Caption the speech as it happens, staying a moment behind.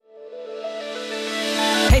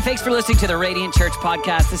Hey, thanks for listening to the Radiant Church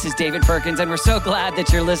podcast. This is David Perkins, and we're so glad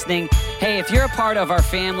that you're listening. Hey, if you're a part of our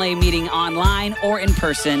family meeting online or in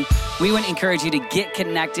person, we would encourage you to get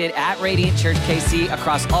connected at Radiant Church KC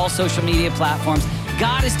across all social media platforms.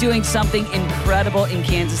 God is doing something incredible in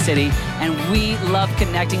Kansas City, and we love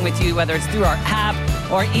connecting with you, whether it's through our app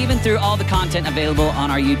or even through all the content available on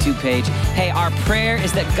our YouTube page. Hey, our prayer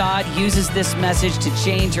is that God uses this message to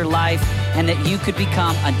change your life and that you could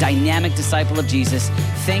become a dynamic disciple of Jesus.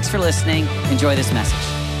 Thanks for listening. Enjoy this message.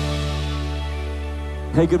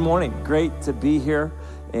 Hey, good morning. Great to be here.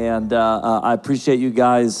 And I appreciate you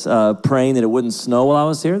guys praying that it wouldn't snow while I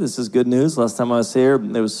was here. This is good news. Last time I was here,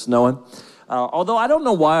 it was snowing. Although I don't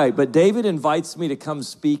know why, but David invites me to come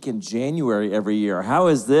speak in January every year. How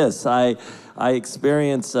is this? I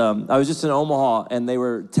experienced, I was just in Omaha, and they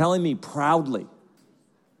were telling me proudly,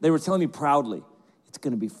 it's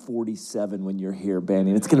going to be 47 when you're here,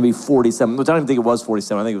 Banyan. It's going to be 47, which I don't even think it was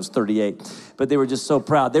 47. I think it was 38. But they were just so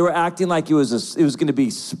proud. They were acting like it was going to be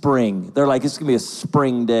spring. They're like, it's going to be a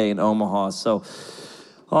spring day in Omaha. So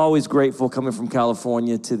always grateful coming from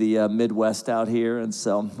California to the Midwest out here. And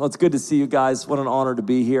so, well, it's good to see you guys. What an honor to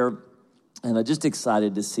be here. And I'm just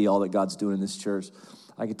excited to see all that God's doing in this church.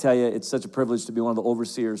 I can tell you it's such a privilege to be one of the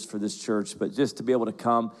overseers for this church, but just to be able to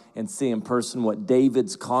come and see in person what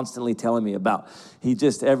David's constantly telling me about.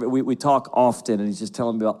 We talk often, and he's just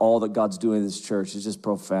telling me about all that God's doing in this church. It's just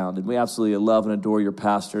profound, and we absolutely love and adore your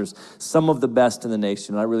pastors, some of the best in the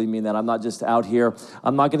nation. I really mean that. I'm not just out here.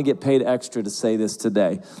 I'm not going to get paid extra to say this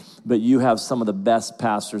today, but you have some of the best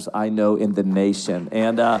pastors I know in the nation,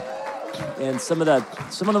 and some of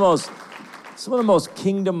the most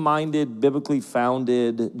kingdom-minded, biblically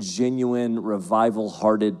founded, genuine,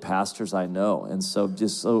 revival-hearted pastors I know. And so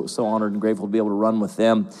just so honored and grateful to be able to run with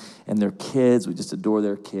them and their kids. We just adore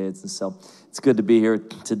their kids. And so it's good to be here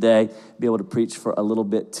today, be able to preach for a little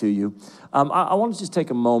bit to you. I want to just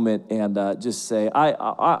take a moment and just say,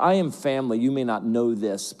 I am family. You may not know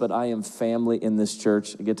this, but I am family in this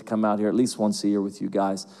church. I get to come out here at least once a year with you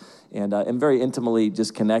guys. And I'm very intimately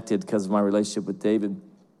just connected because of my relationship with David.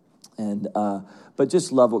 And but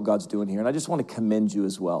just love what God's doing here. And I just want to commend you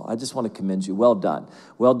as well. I just want to commend you. Well done.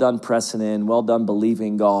 Well done pressing in. Well done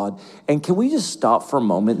believing God. And can we just stop for a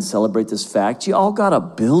moment and celebrate this fact? You all got a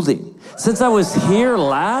building. Since I was here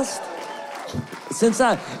last,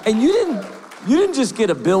 and you didn't just get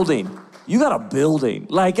a building. You got a building.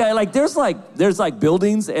 Like there's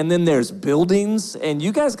buildings, and then there's buildings, and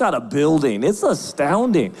you guys got a building. It's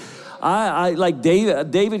astounding. I like David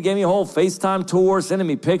gave me a whole FaceTime tour, sending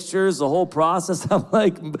me pictures, the whole process. I'm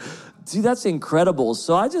like, dude, that's incredible.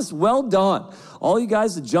 So well done. All you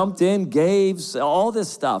guys that jumped in, gave, all this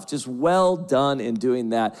stuff, just well done in doing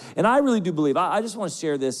that. And I really do believe, I just want to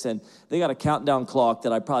share this, and they got a countdown clock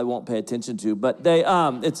that I probably won't pay attention to, but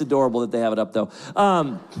it's adorable that they have it up though.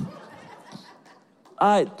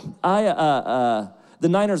 The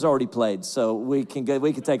Niners already played, so we can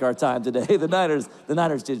take our time today. The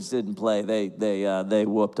Niners just didn't play. They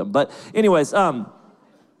whooped them. But anyways, I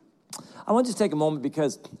want to just take a moment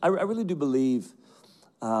because I really do believe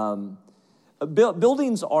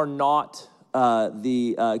buildings are not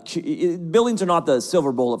buildings are not the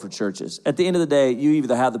silver bullet for churches. At the end of the day, you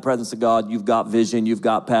either have the presence of God, you've got vision, you've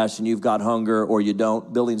got passion, you've got hunger, or you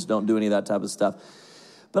don't. Buildings don't do any of that type of stuff.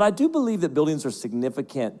 But I do believe that buildings are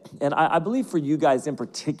significant, and I believe for you guys in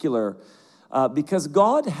particular, because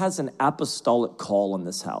God has an apostolic call on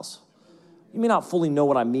this house. You may not fully know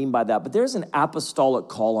what I mean by that, but there's an apostolic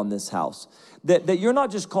call on this house. That you're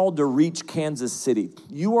not just called to reach Kansas City.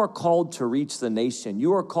 You are called to reach the nation.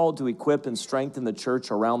 You are called to equip and strengthen the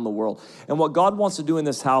church around the world. And what God wants to do in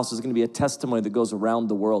this house is going to be a testimony that goes around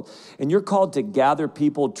the world. And you're called to gather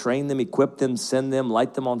people, train them, equip them, send them,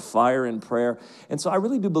 light them on fire in prayer. And so I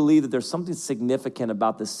really do believe that there's something significant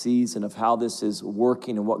about the season of how this is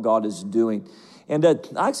working and what God is doing. And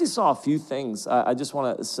I actually saw a few things I just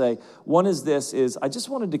want to say. One is I just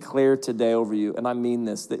want to declare today over you, and I mean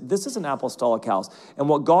this, that this is an apostolic house. And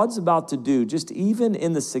what God's about to do, just even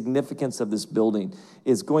in the significance of this building,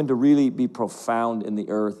 is going to really be profound in the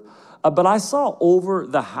earth. But I saw over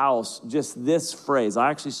the house just this phrase. I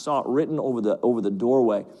actually saw it written over the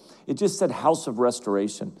doorway. It just said House of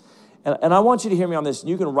Restoration. And I want you to hear me on this.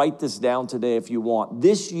 You can write this down today if you want.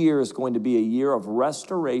 This year is going to be a year of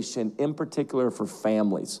restoration, in particular for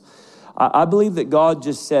families. I believe that God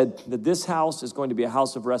just said that this house is going to be a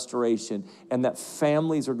house of restoration and that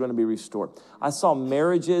families are going to be restored. I saw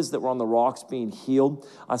marriages that were on the rocks being healed.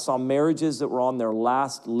 I saw marriages that were on their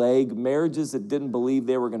last leg, marriages that didn't believe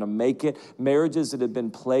they were going to make it, marriages that had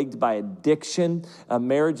been plagued by addiction,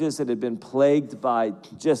 marriages that had been plagued by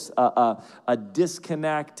just a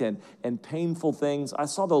disconnect and painful things. I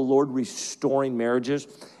saw the Lord restoring marriages.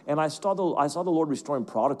 And I saw the Lord restoring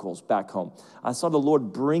prodigals back home. I saw the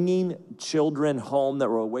Lord bringing children home that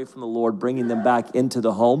were away from the Lord, bringing them back into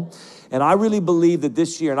the home. And I really believe that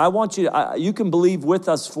this year, and I want you to, you can believe with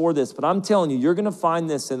us for this, but I'm telling you, you're going to find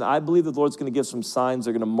this, and I believe the Lord's going to give some signs that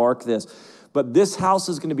are going to mark this. But this house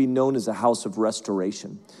is going to be known as a house of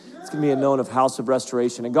restoration. It's going to be known as a house of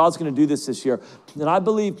restoration. And God's going to do this year. And I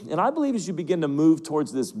believe as you begin to move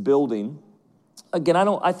towards this building, again,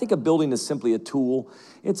 I think a building is simply a tool.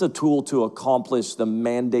 It's a tool to accomplish the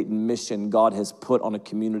mandate and mission God has put on a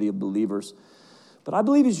community of believers. But I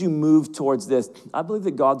believe as you move towards this, I believe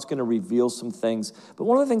that God's going to reveal some things. But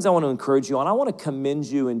one of the things I want to encourage you on, I want to commend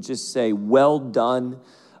you and just say, well done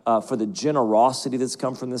for the generosity that's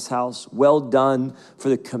come from this house. Well done for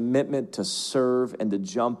the commitment to serve and to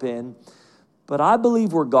jump in. But I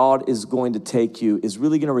believe where God is going to take you is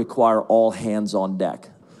really going to require all hands on deck.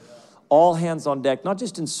 All hands on deck, not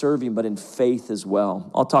just in serving, but in faith as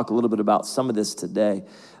well. I'll talk a little bit about some of this today.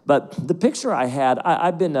 But the picture I had,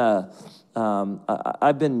 I've been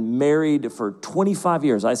married for 25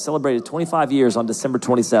 years. I celebrated 25 years on December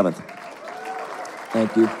 27th.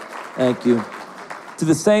 Thank you. Thank you. To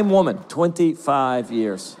the same woman, 25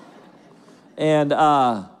 years. And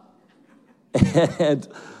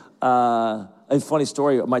a funny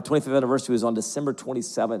story, my 25th anniversary was on December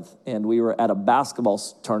 27th, and we were at a basketball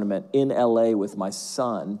tournament in LA with my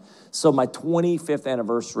son. So my 25th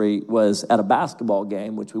anniversary was at a basketball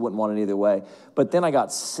game, which we wouldn't want it either way. But then I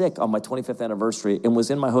got sick on my 25th anniversary and was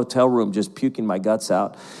in my hotel room just puking my guts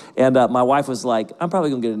out. And my wife was like, I'm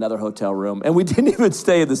probably going to get another hotel room. And we didn't even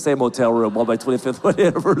stay in the same hotel room on my 25th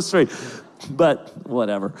anniversary. But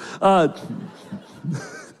whatever.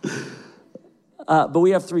 But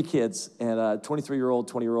we have 3 kids, and a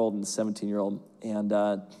 23-year-old, 20-year-old, and a 17-year-old. And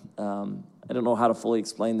I don't know how to fully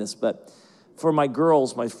explain this, but for my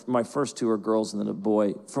girls, my first 2 are girls and then a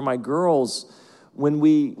boy. For my girls, when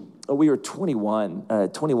we were 21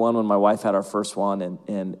 when my wife had our first one,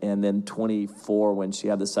 and then 24 when she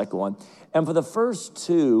had the second one. And for the first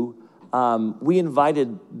 2, we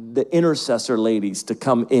invited the intercessor ladies to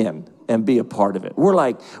come in and be a part of it.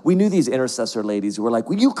 We knew these intercessor ladies. We're like,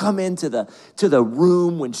 will you come into the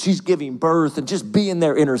room when she's giving birth and just be in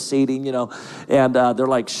there interceding, you know? And they're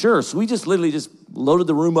like, sure. So we just literally just loaded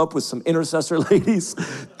the room up with some intercessor ladies,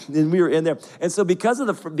 and we were in there. And so because of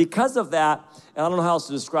that, and I don't know how else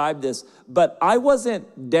to describe this, but I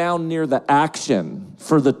wasn't down near the action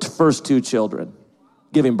for the first 2 children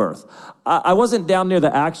giving birth. I wasn't down near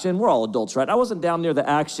the action. We're all adults, right? I wasn't down near the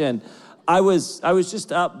action. I was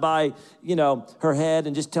just up by, her head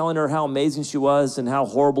and just telling her how amazing she was and how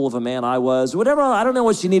horrible of a man I was. Whatever, I don't know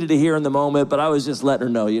what she needed to hear in the moment, but I was just letting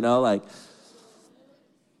her know,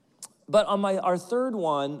 But on our third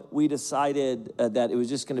one, we decided that it was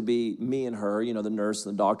just going to be me and her, the nurse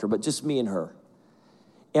and the doctor, but just me and her.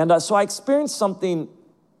 And so I experienced something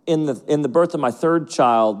in the birth of my third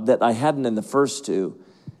child that I hadn't in the first 2,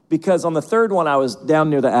 because on the third one, I was down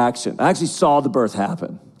near the action. I actually saw the birth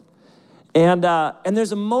happen. And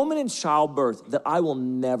there's a moment in childbirth that I will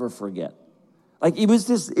never forget. Like it was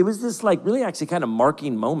this like really actually kind of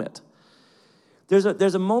marking moment. There's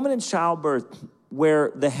a moment in childbirth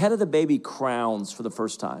where the head of the baby crowns for the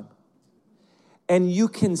first time. And you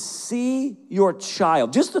can see your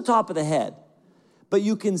child, just the top of the head, but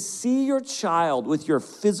you can see your child with your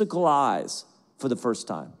physical eyes for the first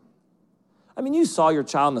time. I mean, you saw your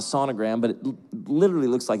child in the sonogram, but it literally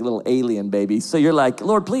looks like a little alien baby. So you're like,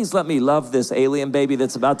 Lord, please let me love this alien baby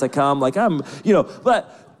that's about to come. Like but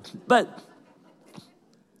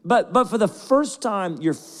for the first time,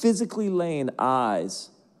 you're physically laying eyes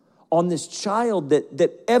on this child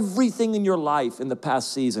that everything in your life in the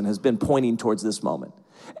past season has been pointing towards this moment.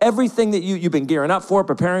 Everything that you've been gearing up for,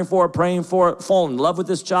 preparing for, praying for, falling in love with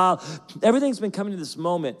this child, everything's been coming to this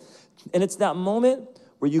moment. And it's that moment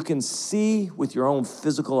where you can see with your own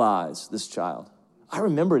physical eyes this child. I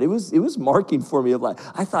remember it was marking for me of like,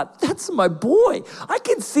 I thought, that's my boy. I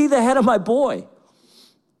can see the head of my boy.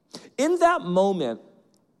 In that moment,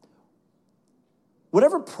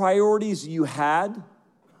 whatever priorities you had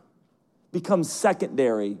become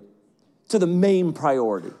secondary to the main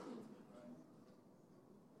priority.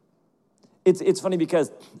 It's funny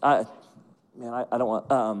because, I don't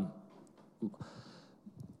want,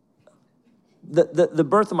 the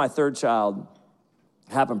birth of my third child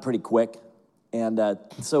happened pretty quick. And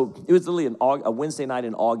so it was literally a Wednesday night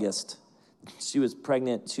in August. She was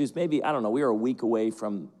pregnant. She was maybe, I don't know, we were a week away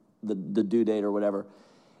from the due date or whatever.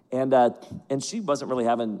 And she wasn't really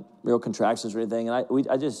having real contractions or anything. And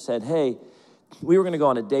I just said, hey, we were going to go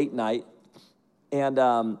on a date night. And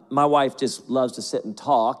my wife just loves to sit and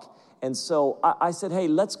talk. And so I said, hey,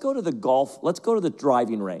 let's go to the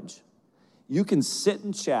driving range. You can sit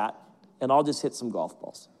and chat, and I'll just hit some golf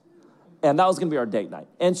balls. And that was going to be our date night.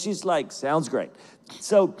 And she's like, sounds great.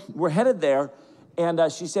 So we're headed there, and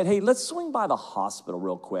she said, hey, let's swing by the hospital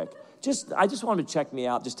real quick. I just want him to check me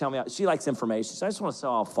out, just tell me out. She likes information, so I just want to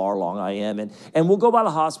know how far along I am. And we'll go by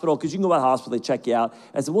the hospital, because you can go by the hospital, they check you out.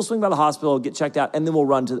 I said, we'll swing by the hospital, get checked out, and then we'll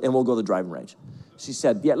we'll go to the driving range. She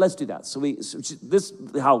said, yeah, let's do that. So this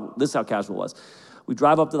is how casual it was. We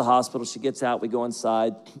drive up to the hospital, she gets out, we go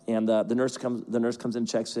inside, and the nurse comes in and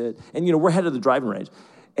checks it. And, we're headed to the driving range.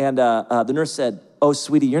 And the nurse said, oh,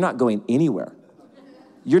 sweetie, you're not going anywhere.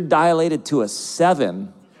 You're dilated to a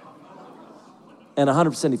 7 and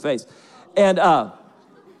 100% of your face.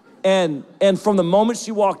 And from the moment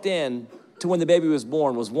she walked in to when the baby was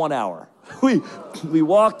born was 1 hour. We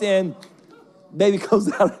walked in, baby comes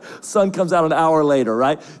out, son comes out an hour later,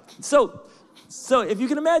 right? So if you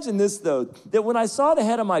can imagine this, though, that when I saw the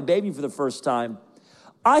head of my baby for the first time,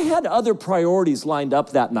 I had other priorities lined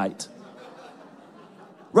up that night.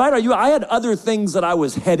 Right? I had other things that I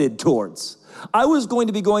was headed towards. I was going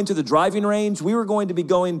to be going to the driving range. We were going to be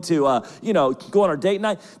going to, go on our date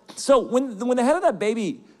night. So when the head of that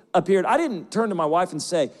baby appeared, I didn't turn to my wife and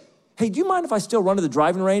say, hey, do you mind if I still run to the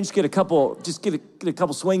driving range, get a couple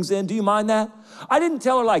swings in? Do you mind that? I didn't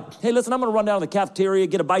tell her like, hey, listen, I'm going to run down to the cafeteria,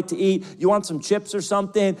 get a bite to eat. You want some chips or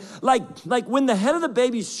something? Like when the head of the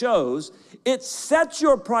baby shows, it sets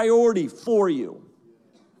your priority for you.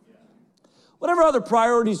 Whatever other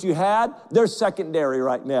priorities you had, they're secondary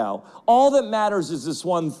right now. All that matters is this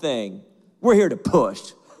one thing. We're here to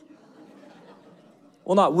push.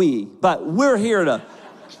 Well, not we, but we're here to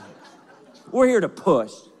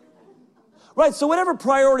push. Right, so whatever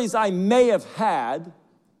priorities I may have had,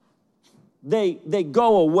 they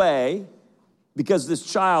go away because this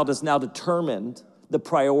child has now determined the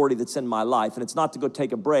priority that's in my life. And it's not to go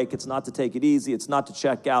take a break. It's not to take it easy. It's not to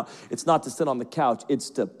check out. It's not to sit on the couch.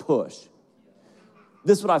 It's to push.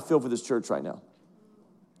 This is what I feel for this church right now.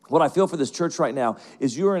 What I feel for this church right now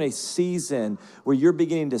is you're in a season where you're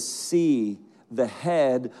beginning to see the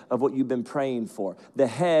head of what you've been praying for, the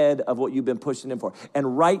head of what you've been pushing in for.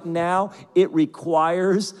 And right now, it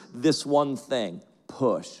requires this one thing,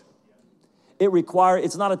 push.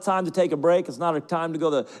 It's not a time to take a break. It's not a time to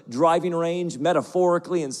go to the driving range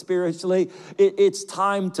metaphorically and spiritually. It's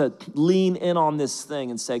time to lean in on this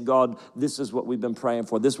thing and say, God, this is what we've been praying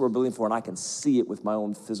for. This is what we're believing for, and I can see it with my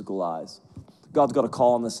own physical eyes. God's got a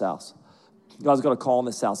call in this house. God's got a call in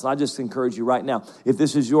this house. And I just encourage you right now, if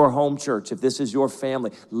this is your home church, if this is your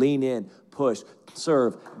family, lean in, push,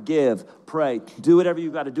 serve, give, pray. Do whatever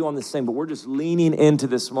you've got to do on this thing. But we're just leaning into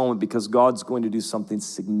this moment because God's going to do something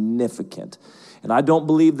significant. And I don't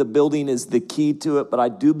believe the building is the key to it, but I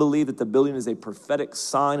do believe that the building is a prophetic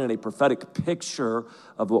sign and a prophetic picture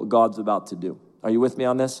of what God's about to do. Are you with me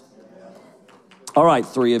on this? All right,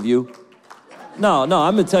 3 of you. No, I'm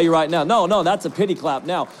going to tell you right now. No, that's a pity clap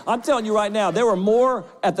now. I'm telling you right now, there were more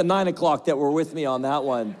at the 9 o'clock that were with me on that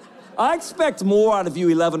one. I expect more out of you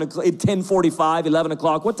 10:45, 11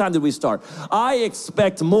 o'clock. What time did we start? I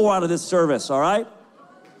expect more out of this service, all right?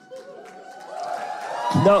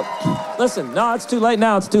 No, listen, no, it's too late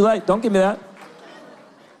now. It's too late. Don't give me that.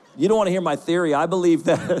 You don't want to hear my theory. I believe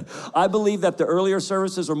that the earlier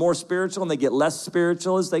services are more spiritual and they get less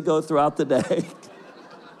spiritual as they go throughout the day.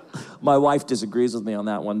 My wife disagrees with me on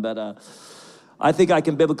that one, but I think I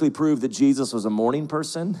can biblically prove that Jesus was a morning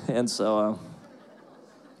person. And so,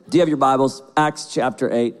 do you have your Bibles? Acts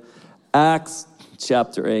chapter 8. Acts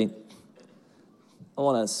chapter 8. I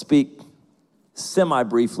want to speak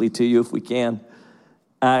semi-briefly to you if we can.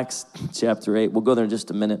 Acts chapter 8. We'll go there in just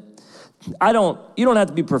a minute. You don't have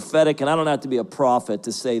to be prophetic and I don't have to be a prophet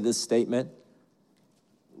to say this statement.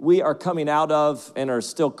 We are coming out of and are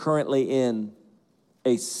still currently in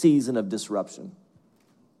a season of disruption.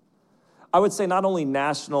 I would say not only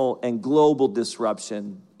national and global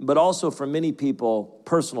disruption, but also for many people,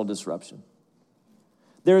 personal disruption.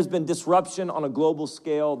 There has been disruption on a global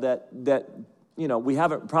scale that we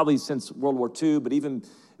haven't probably since World War II, but even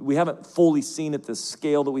we haven't fully seen at the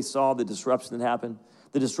scale that we saw, the disruption that happened.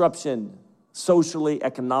 The disruption socially,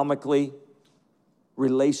 economically,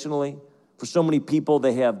 relationally, For so many people,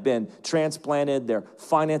 they have been transplanted, their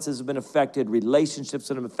finances have been affected, relationships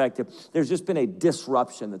have been affected. There's just been a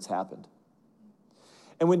disruption that's happened.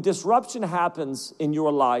 And when disruption happens in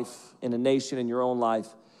your life, in a nation, in your own life,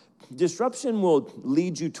 disruption will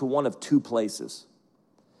lead you to one of two places.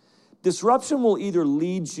 Disruption will either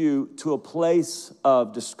lead you to a place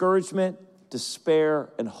of discouragement,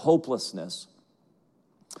 despair, and hopelessness,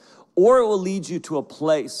 or it will lead you to a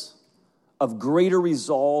place of greater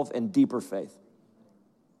resolve and deeper faith.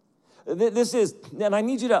 This is, and I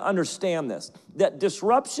need you to understand this, that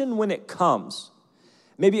disruption when it comes,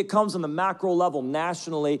 maybe it comes on the macro level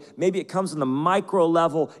nationally, maybe it comes on the micro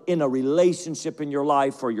level in a relationship in your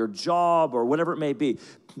life or your job or whatever it may be.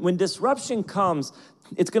 When disruption comes,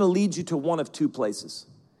 it's going to lead you to one of two places.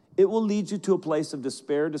 It will lead you to a place of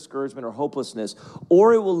despair, discouragement, or hopelessness,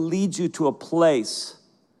 or it will lead you to a place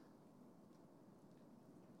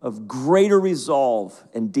of greater resolve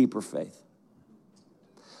and deeper faith.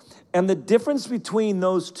 And the difference between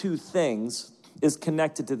those two things is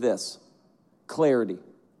connected to this: clarity.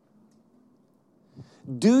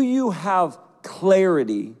 Do you have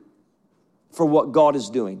clarity for what God is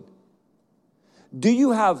doing? Do you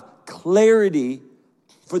have clarity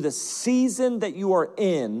for the season that you are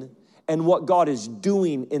in and what God is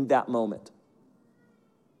doing in that moment?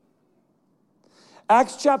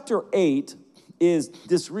 Acts chapter 8 is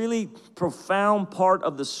this really profound part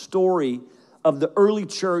of the story of the early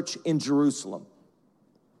church in Jerusalem.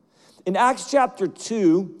 In Acts chapter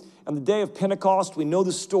 2, on the day of Pentecost, we know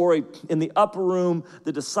the story. In the upper room,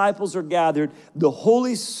 the disciples are gathered. The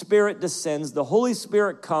Holy Spirit descends. The Holy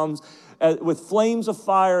Spirit comes with flames of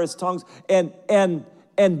fire as tongues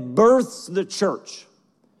and births the church.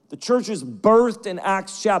 The church is birthed in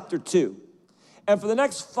Acts chapter 2. And for the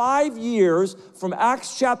next 5 years, from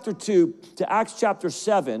Acts chapter 2 to Acts chapter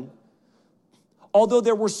 7, although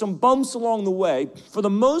there were some bumps along the way, for the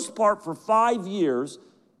most part, for 5 years,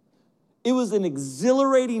 it was an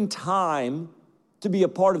exhilarating time to be a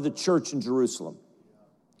part of the church in Jerusalem.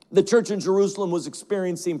 The church in Jerusalem was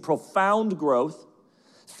experiencing profound growth.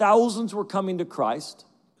 Thousands were coming to Christ.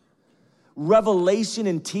 Revelation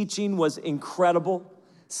and teaching was incredible.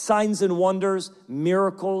 Signs and wonders,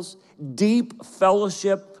 miracles, deep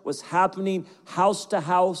fellowship was happening house to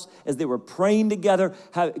house as they were praying together,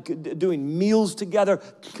 doing meals together,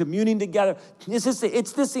 communing together.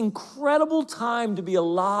 It's this incredible time to be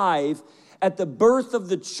alive at the birth of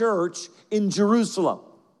the church in Jerusalem.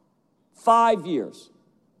 5 years.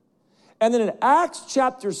 And then in Acts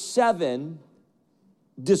chapter 7,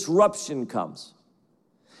 disruption comes.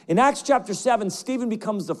 In Acts chapter 7, Stephen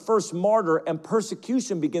becomes the first martyr and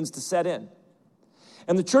persecution begins to set in.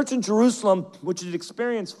 And the church in Jerusalem, which had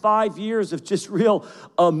experienced 5 years of just real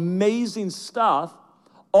amazing stuff,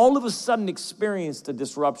 all of a sudden experienced a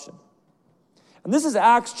disruption. And this is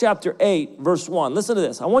Acts chapter 8, verse 1. Listen to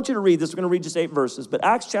this. I want you to read this. We're going to read just 8 verses. But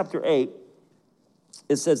Acts chapter 8,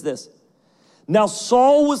 it says this. Now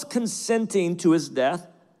Saul was consenting to his death,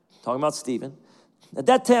 talking about Stephen. At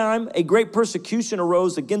that time, a great persecution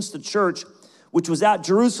arose against the church, which was at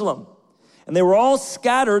Jerusalem. And they were all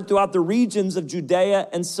scattered throughout the regions of Judea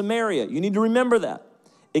and Samaria. You need to remember that,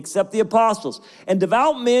 except the apostles. And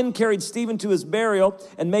devout men carried Stephen to his burial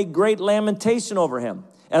and made great lamentation over him.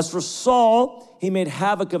 As for Saul, he made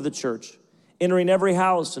havoc of the church, entering every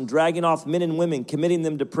house and dragging off men and women, committing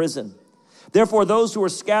them to prison. Therefore, those who were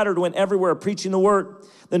scattered went everywhere preaching the word.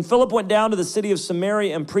 Then Philip went down to the city of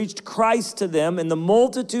Samaria and preached Christ to them, and the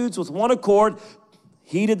multitudes with one accord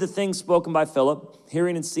heeded the things spoken by Philip,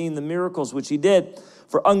 hearing and seeing the miracles which he did.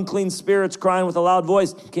 For unclean spirits, crying with a loud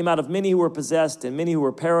voice, came out of many who were possessed, and many who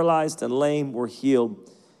were paralyzed and lame were healed.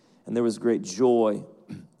 And there was great joy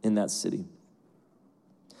in that city.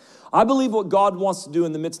 I believe what God wants to do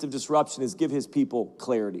in the midst of disruption is give his people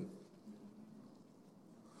clarity.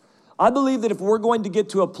 I believe that if we're going to get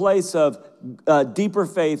to a place of deeper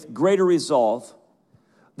faith, greater resolve,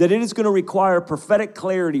 that it is going to require prophetic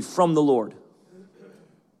clarity from the Lord.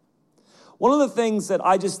 One of the things that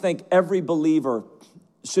I just think every believer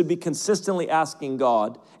should be consistently asking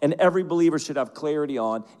God, and every believer should have clarity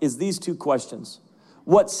on, is these two questions.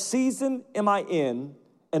 What season am I in,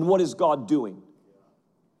 and what is God doing?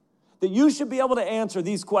 That you should be able to answer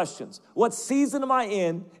these questions. What season am I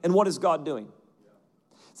in, and what is God doing?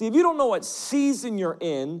 See, if you don't know what season you're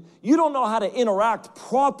in, you don't know how to interact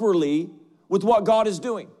properly with what God is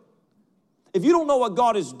doing. If you don't know what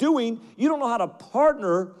God is doing, you don't know how to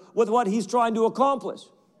partner with what he's trying to accomplish.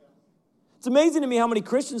 It's amazing to me how many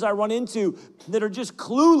Christians I run into that are just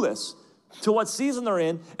clueless to what season they're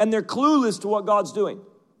in, and they're clueless to what God's doing.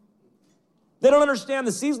 They don't understand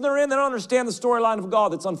the season they're in. They don't understand the storyline of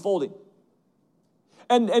God that's unfolding.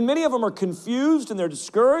 And many of them are confused and they're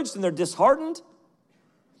discouraged and they're disheartened.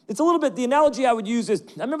 It's a little bit, the analogy I would use is,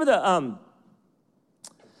 I remember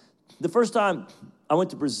the first time I went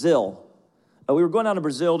to Brazil. We were going down to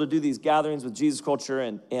Brazil to do these gatherings with Jesus Culture,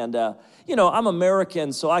 and I'm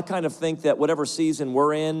American, so I kind of think that whatever season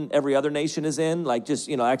we're in, every other nation is in, like just,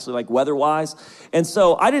 actually like weather-wise. And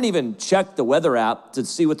so I didn't even check the weather app to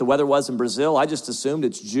see what the weather was in Brazil. I just assumed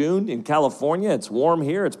it's June in California. It's warm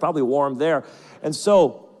here. It's probably warm there. And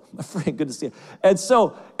so, my friend, good to see you. And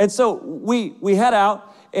so we head out.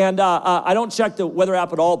 And I don't check the weather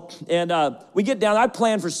app at all. And we get down. I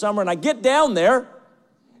plan for summer, and I get down there,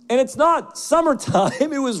 and it's not summertime.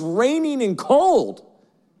 It was raining and cold.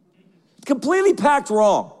 Completely packed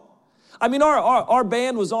wrong. I mean, our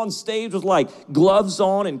band was on stage with like gloves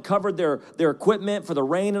on and covered their equipment for the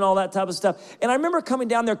rain and all that type of stuff. And I remember coming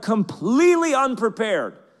down there completely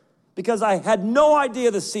unprepared because I had no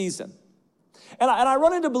idea the season. And I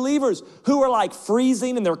run into believers who are like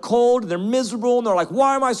freezing and they're cold and they're miserable and they're like,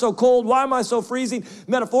 why am I so cold? Why am I so freezing?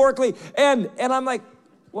 Metaphorically. And I'm like,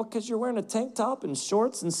 well, because you're wearing a tank top and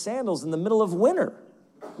shorts and sandals in the middle of winter.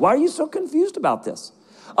 Why are you so confused about this?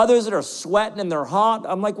 Others that are sweating and they're hot.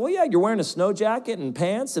 I'm like, well, yeah, you're wearing a snow jacket and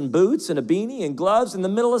pants and boots and a beanie and gloves in the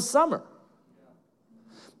middle of summer.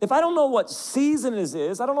 If I don't know what season it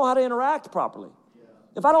is, I don't know how to interact properly.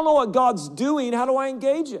 If I don't know what God's doing, how do I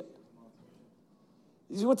engage it?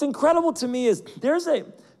 What's incredible to me is there is a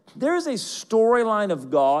storyline of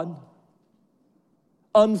God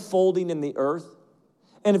unfolding in the earth.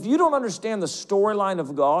 And if you don't understand the storyline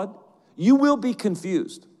of God, you will be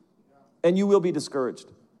confused and you will be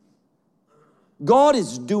discouraged. God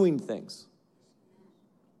is doing things.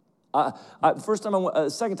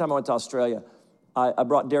 Second time I went to Australia, I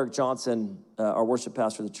brought Derek Johnson, our worship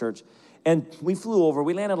pastor of the church, and we flew over.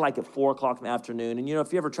 We landed like at 4 o'clock in the afternoon. And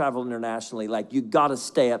if you ever travel internationally, like you got to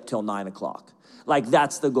stay up till 9 o'clock. Like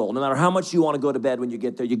that's the goal. No matter how much you want to go to bed when you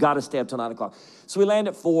get there, you got to stay up till 9 o'clock. So we land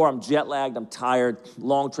at 4. I'm jet lagged. I'm tired.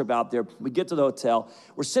 Long trip out there. We get to the hotel.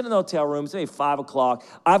 We're sitting in the hotel room. It's maybe 5 o'clock.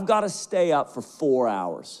 I've got to stay up for 4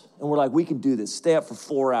 hours. And we're like, we can do this. Stay up for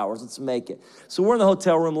 4 hours. Let's make it. So we're in the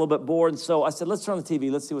hotel room a little bit bored. And so I said, let's turn on the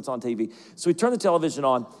TV. Let's see what's on TV. So we turn the television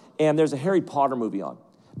on, and there's a Harry Potter movie on.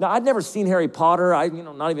 Now, I'd never seen Harry Potter.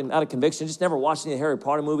 Not even out of conviction, just never watched any Harry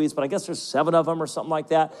Potter movies, but I guess there's 7 of them or something like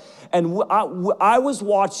that. And I was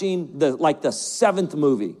watching the 7th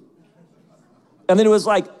movie. And then it was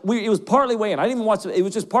like, it was partly way in. I didn't even watch it. It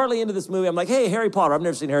was just partly into this movie. I'm like, hey, Harry Potter. I've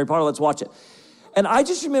never seen Harry Potter. Let's watch it. And I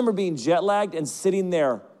just remember being jet lagged and sitting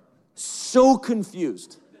there so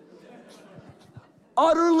confused,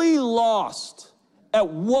 utterly lost at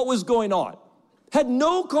what was going on. Had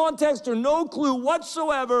no context or no clue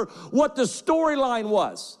whatsoever what the storyline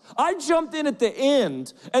was. I jumped in at the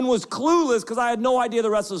end and was clueless because I had no idea the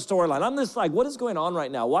rest of the storyline. I'm just like, what is going on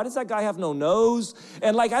right now? Why does that guy have no nose?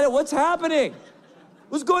 And what's happening?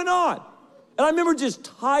 What's going on? And I remember just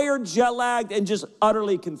tired, jet lagged, and just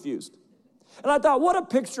utterly confused. And I thought, what a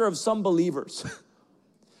picture of some believers.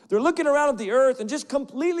 They're looking around at the earth and just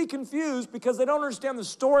completely confused because they don't understand the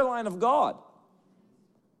storyline of God.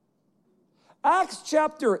 Acts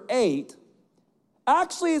chapter 8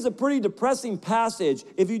 actually is a pretty depressing passage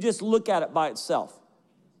if you just look at it by itself.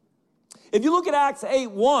 If you look at Acts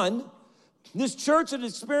 8:1, this church had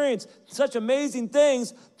experienced such amazing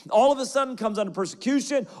things, all of a sudden comes under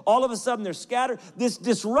persecution, all of a sudden they're scattered, this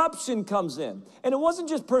disruption comes in. And it wasn't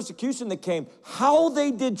just persecution that came, how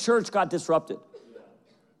they did church got disrupted.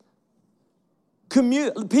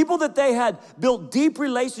 People that they had built deep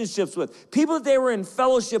relationships with, people that they were in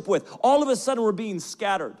fellowship with, all of a sudden were being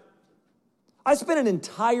scattered. I spent an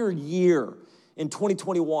entire year in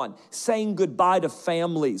 2021 saying goodbye to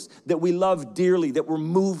families that we love dearly that were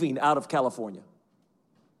moving out of California.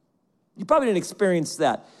 You probably didn't experience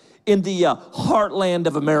that in the heartland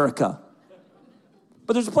of America.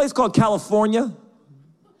 But there's a place called California.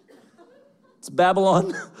 It's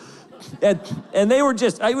Babylon. And they were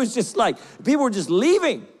it was just like, people were just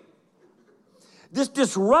leaving. This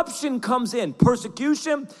disruption comes in,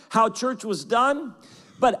 persecution, how church was done.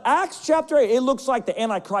 But Acts chapter 8, it looks like the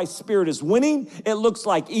Antichrist spirit is winning. It looks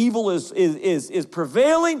like evil is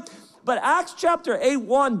prevailing. But Acts chapter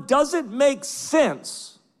 8:1 doesn't make sense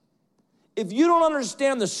if you don't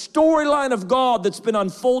understand the storyline of God that's been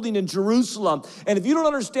unfolding in Jerusalem. And if you don't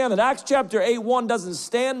understand that Acts chapter 8:1 doesn't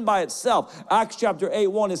stand by itself, Acts chapter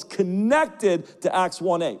 8:1 is connected to Acts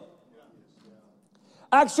 1:8.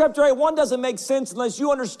 Acts chapter 8:1 doesn't make sense unless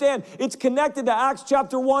you understand it's connected to Acts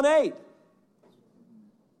chapter 1:8.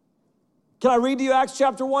 Can I read to you Acts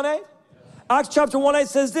chapter 1:8? Acts chapter 1:8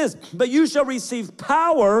 says this, but you shall receive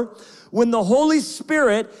power when the Holy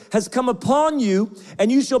Spirit has come upon you,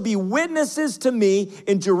 and you shall be witnesses to me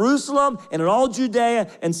in Jerusalem and in all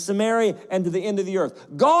Judea and Samaria and to the end of the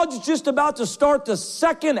earth. God's just about to start the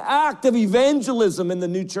second act of evangelism in the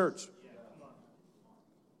new church.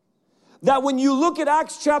 That when you look at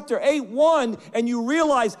Acts chapter 8:1 and you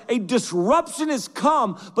realize a disruption has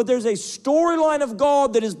come, but there's a storyline of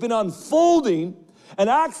God that has been unfolding. And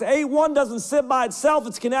Acts 8:1 doesn't sit by itself.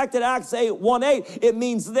 It's connected to Acts 8:1-8. It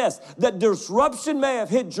means this, that disruption may have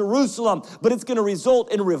hit Jerusalem, but it's going to result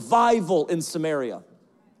in revival in Samaria.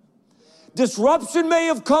 Disruption may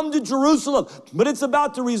have come to Jerusalem, but it's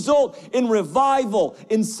about to result in revival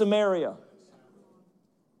in Samaria.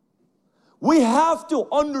 We have to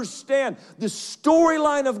understand the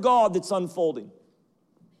storyline of God that's unfolding.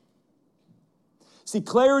 See,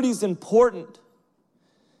 clarity is important.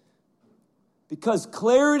 Because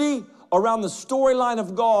clarity around the storyline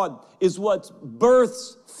of God is what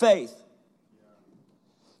births faith.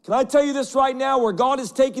 Can I tell you this right now? Where God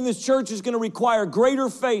is taking this church is going to require greater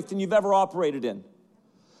faith than you've ever operated in.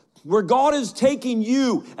 Where God is taking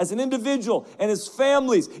you as an individual and his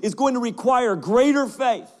families is going to require greater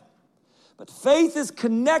faith. But faith is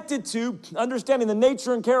connected to understanding the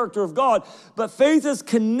nature and character of God. But faith is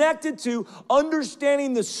connected to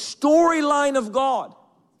understanding the storyline of God.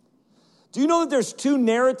 Do you know that there's two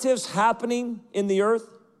narratives happening in the earth?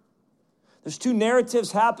 There's two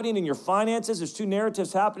narratives happening in your finances. There's two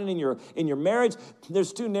narratives happening in your marriage.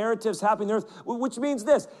 There's two narratives happening in the earth, which means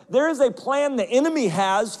this. There is a plan the enemy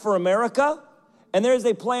has for America, and there is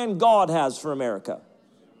a plan God has for America.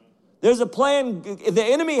 There's a plan the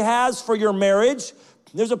enemy has for your marriage.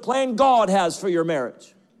 There's a plan God has for your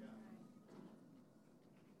marriage.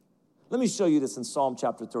 Let me show you this in Psalm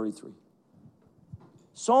chapter 33.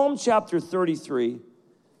 Psalm chapter 33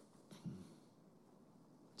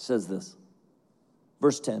 says this,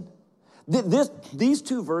 verse 10. These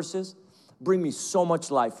two verses bring me so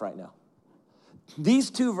much life right now.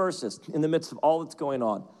 These two verses, in the midst of all that's going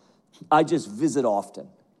on, I just visit often.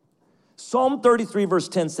 Psalm 33 verse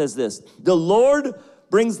 10 says this, the Lord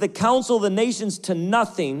brings the counsel of the nations to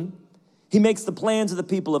nothing. He makes the plans of the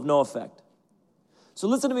people of no effect. So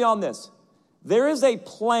listen to me on this. There is a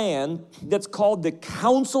plan that's called the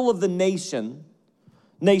counsel of the nations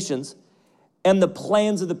and the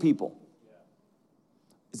plans of the people.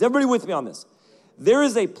 Is everybody with me on this? There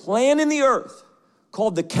is a plan in the earth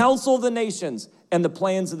called the counsel of the nations and the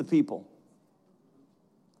plans of the people.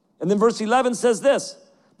 And then verse 11 says this,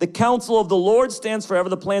 the counsel of the Lord stands forever,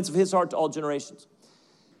 the plans of his heart to all generations.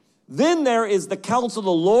 Then there is the counsel of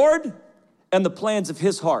the Lord and the plans of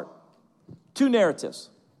his heart. Two narratives.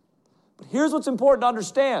 But here's what's important to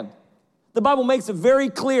understand. The Bible makes it very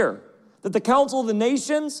clear that the counsel of the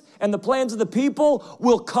nations and the plans of the people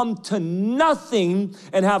will come to nothing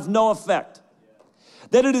and have no effect.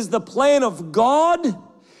 That it is the plan of God,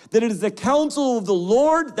 that it is the counsel of the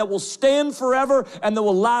Lord that will stand forever and that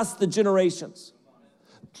will last the generations.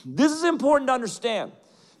 This is important to understand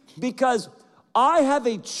because I have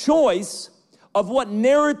a choice of what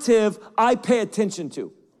narrative I pay attention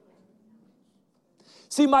to.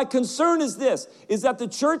 See, my concern is this, is that the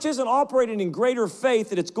church isn't operating in greater faith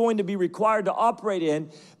that it's going to be required to operate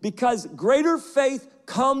in because greater faith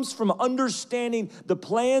comes from understanding the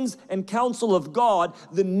plans and counsel of God,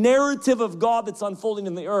 the narrative of God that's unfolding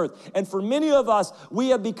in the earth. And for many of us, we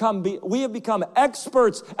have become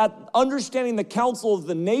experts at understanding the counsel of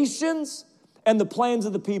the nations and the plans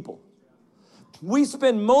of the people. We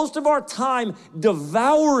spend most of our time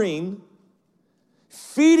devouring,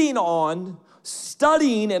 feeding on,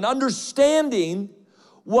 studying and understanding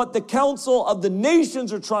what the counsel of the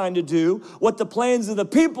nations are trying to do, what the plans of the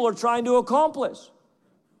people are trying to accomplish.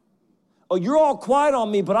 Oh, you're all quiet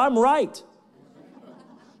on me, but I'm right.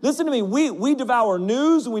 Listen to me, we devour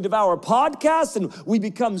news and we devour podcasts and we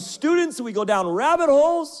become students and we go down rabbit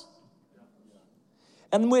holes.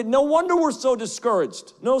 And no wonder we're so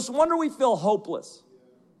discouraged. No wonder we feel hopeless.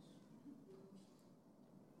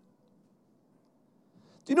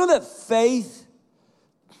 Do you know that faith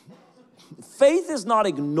is not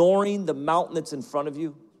ignoring the mountain that's in front of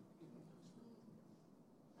you?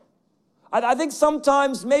 I think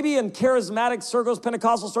sometimes, maybe in charismatic circles,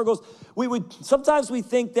 Pentecostal circles, sometimes we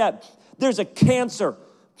think that there's a cancer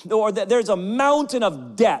or that there's a mountain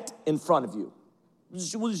of debt in front of you.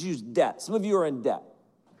 We'll just use debt. Some of you are in debt.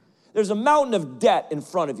 There's a mountain of debt in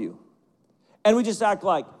front of you. And we just act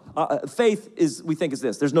like faith we think is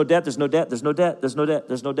this. There's no debt, there's no debt, there's no debt, there's no debt,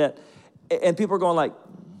 there's no debt. And people are going like,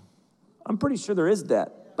 I'm pretty sure there is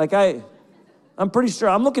debt. Like I'm pretty sure.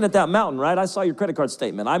 I'm looking at that mountain, right? I saw your credit card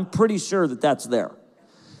statement. I'm pretty sure that that's there.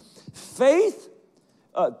 Faith,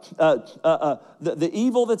 the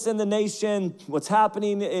evil that's in the nation, what's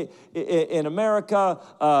happening in America,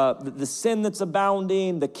 the sin that's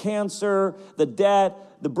abounding, the cancer, the debt,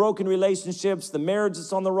 the broken relationships, the marriage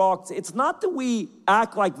that's on the rocks. It's not that we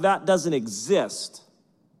act like that doesn't exist.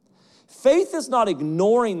 Faith is not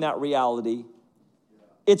ignoring that reality.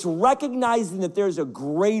 It's recognizing that there's a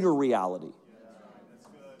greater reality.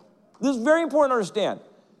 This is very important to understand.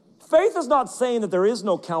 Faith is not saying that there is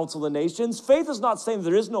no counsel of the nations. Faith is not saying that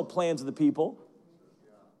there is no plans of the people.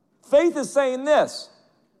 Faith is saying this,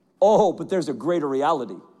 oh, but there's a greater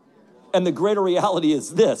reality. And the greater reality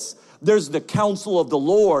is this. There's the counsel of the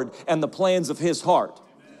Lord and the plans of his heart.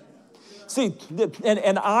 See,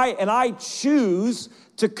 and I choose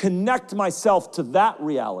to connect myself to that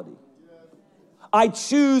reality. I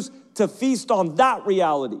choose to feast on that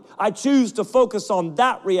reality. I choose to focus on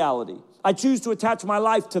that reality. I choose to attach my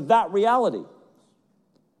life to that reality.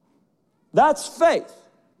 That's faith.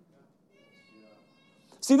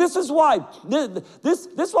 See, this is why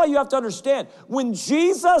you have to understand. When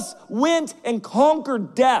Jesus went and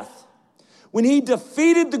conquered death, when he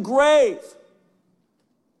defeated the grave,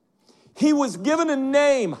 he was given a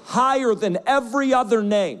name higher than every other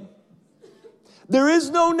name. There is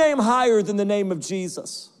no name higher than the name of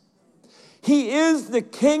Jesus. He is the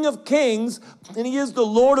King of Kings, and he is the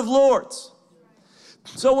Lord of Lords.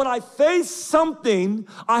 So when I face something,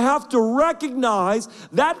 I have to recognize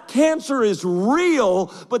that cancer is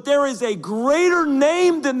real, but there is a greater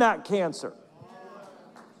name than that cancer.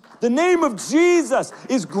 The name of Jesus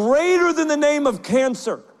is greater than the name of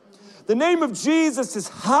cancer. The name of Jesus is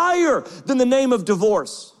higher than the name of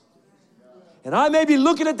divorce. And I may be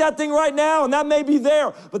looking at that thing right now, and that may be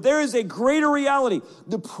there, but there is a greater reality.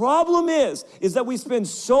 The problem is that we spend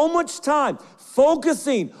so much time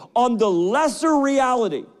focusing on the lesser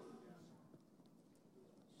reality.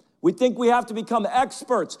 We think we have to become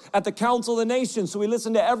experts at the Council of the Nations, so we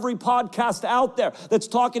listen to every podcast out there that's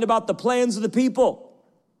talking about the plans of the people.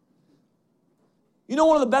 You know,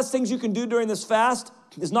 one of the best things you can do during this fast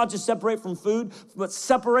is not just separate from food, but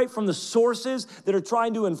separate from the sources that are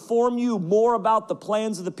trying to inform you more about the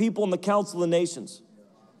plans of the people and the Council of the Nations.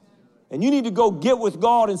 And you need to go get with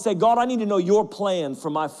God and say, God, I need to know your plan for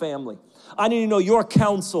my family. I need to know your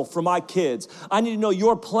counsel for my kids. I need to know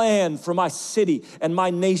your plan for my city and my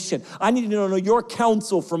nation. I need to know your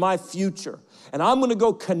counsel for my future. And I'm going to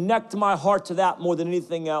go connect my heart to that more than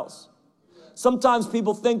anything else. Sometimes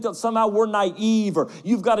people think that somehow we're naive or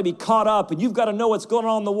you've got to be caught up and you've got to know what's going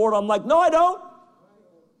on in the world. I'm like, no, I don't.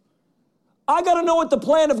 I got to know what the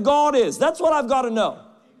plan of God is. That's what I've got to know.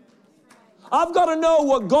 I've got to know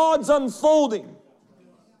what God's unfolding.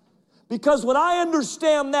 Because when I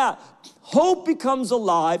understand that, hope becomes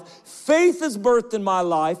alive, faith is birthed in my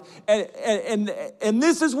life, and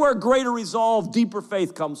this is where greater resolve, deeper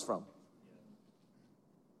faith comes from.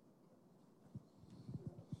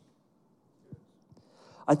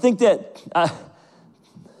 I think that,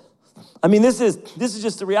 this is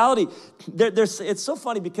just the reality. It's so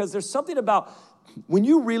funny because there's something about when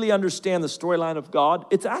you really understand the storyline of God,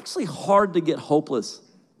 it's actually hard to get hopeless.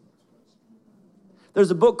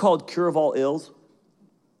 There's a book called Cure of All Ills.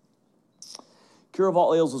 Cure of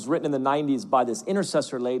All Ills was written in the 90s by this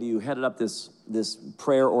intercessor lady who headed up this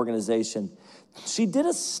prayer organization. She did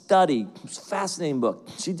a study. It was a fascinating book.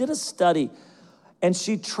 She did a study, and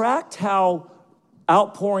she tracked how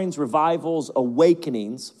outpourings, revivals,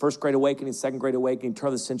 awakenings, first great awakening, second great awakening, turn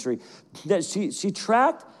of the century, that she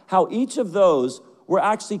tracked how each of those were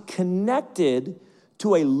actually connected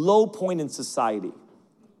to a low point in society.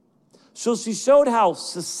 So she showed how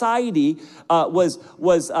society was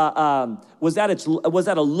at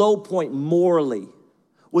a low point morally,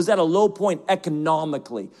 was at a low point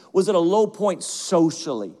economically, was at a low point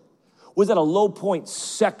socially, was at a low point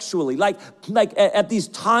sexually, like at these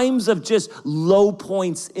times of just low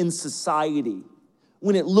points in society,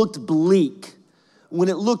 when it looked bleak, when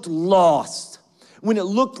it looked lost, when it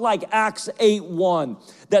looked like Acts 8:1,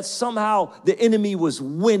 that somehow the enemy was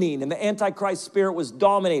winning and the Antichrist spirit was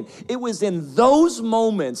dominating. It was in those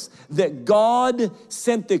moments that God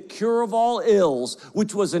sent the cure of all ills,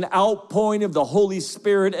 which was an outpouring of the Holy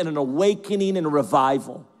Spirit and an awakening and a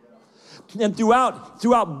revival. And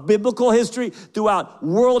throughout biblical history, throughout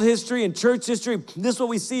world history and church history, this is what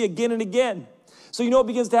we see again and again. So you know what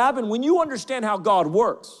begins to happen? When you understand how God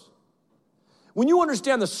works, when you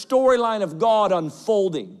understand the storyline of God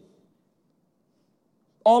unfolding,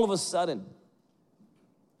 all of a sudden,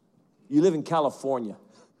 you live in California,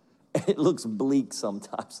 and it looks bleak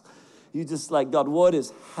sometimes. You're just like, God, what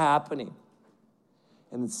is happening?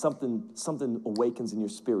 and then something awakens in your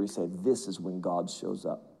spirit. You say, this is when God shows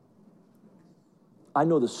up. I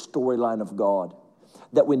know the storyline of God,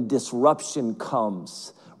 that when disruption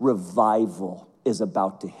comes, revival is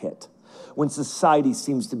about to hit. When society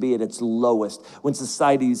seems to be at its lowest, when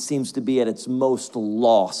society seems to be at its most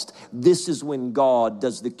lost, this is when God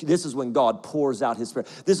pours out his Spirit.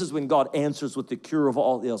 This is when God answers with the cure of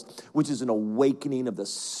all ills, which is an awakening of the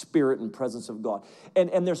Spirit and presence of God.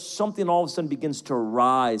 And there's something all of a sudden begins to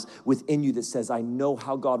rise within you that says, I know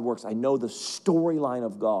how God works. I know the storyline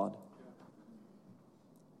of God.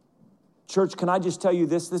 Church, can I just tell you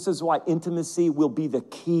this? This is why intimacy will be the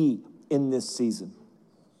key in this season.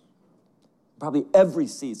 Probably every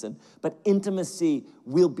season, but intimacy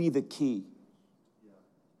will be the key.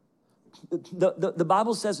 The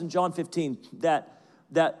Bible says in John 15 that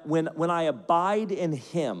when I abide in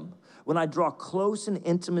him, when I draw close in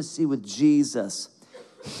intimacy with Jesus,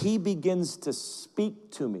 he begins to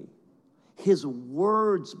speak to me. His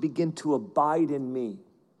words begin to abide in me.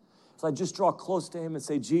 So I just draw close to him and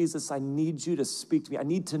say, Jesus, I need you to speak to me. I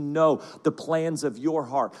need to know the plans of your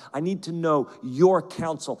heart. I need to know your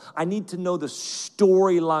counsel. I need to know the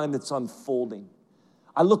storyline that's unfolding.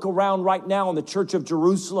 I look around right now in the church of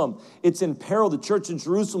Jerusalem. It's in peril, the church in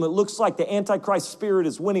Jerusalem. It looks like the Antichrist spirit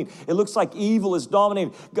is winning. It looks like evil is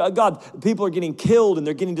dominating. God, people are getting killed and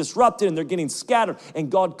they're getting disrupted and they're getting scattered.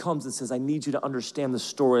 And God comes and says, I need you to understand the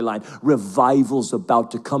storyline. Revival's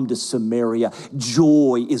about to come to Samaria.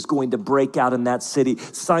 Joy is going to break out in that city.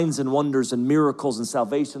 Signs and wonders and miracles and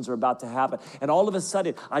salvations are about to happen. And all of a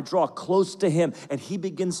sudden, I draw close to him and he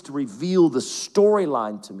begins to reveal the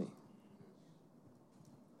storyline to me.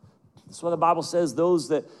 That's why the Bible says those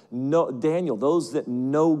that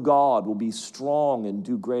know God will be strong and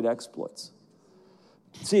do great exploits.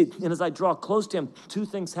 See, and as I draw close to him, two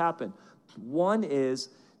things happen. One is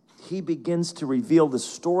he begins to reveal the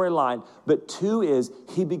storyline, but two is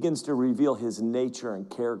he begins to reveal his nature and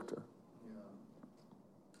character.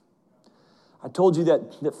 I told you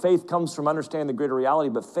that faith comes from understanding the greater reality,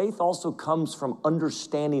 but faith also comes from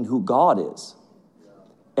understanding who God is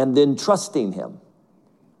and then trusting him.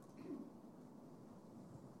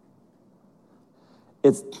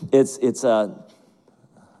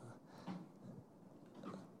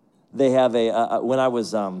 They have when I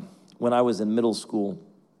was in middle school.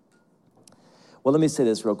 Well, let me say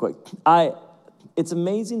this real quick. It's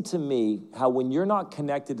amazing to me how when you're not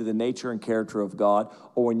connected to the nature and character of God,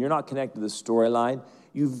 or when you're not connected to the storyline,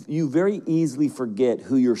 you very easily forget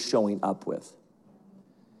who you're showing up with.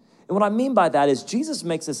 And what I mean by that is Jesus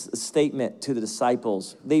makes a statement to the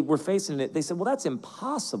disciples. They were facing it. They said, well, that's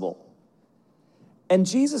impossible. And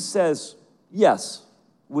Jesus says, yes,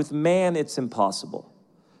 with man it's impossible.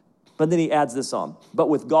 But then he adds this on, but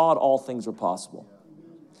with God all things are possible.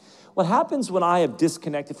 What happens when I have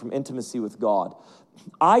disconnected from intimacy with God,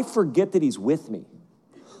 I forget that he's with me.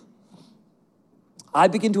 I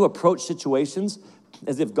begin to approach situations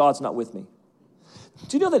as if God's not with me.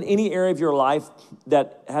 Do you know that any area of your life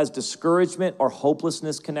that has discouragement or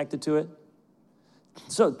hopelessness connected to it?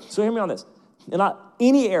 So hear me on this.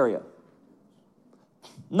 Any area.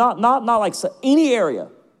 Not like any area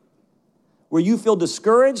where you feel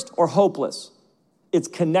discouraged or hopeless, it's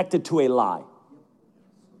connected to a lie.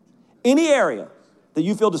 Any area that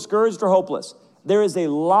you feel discouraged or hopeless, there is a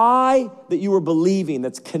lie that you are believing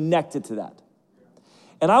that's connected to that.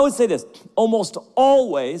 And I would say this, almost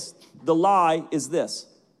always the lie is this: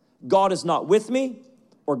 God is not with me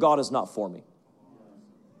or God is not for me.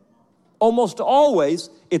 Almost always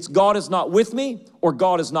it's God is not with me or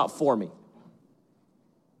God is not for me.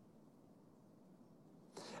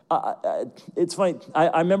 It's funny.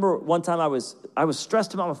 I remember one time I was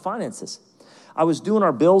stressed about my finances. I was doing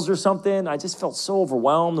our bills or something. I just felt so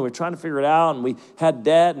overwhelmed, and we were trying to figure it out, and we had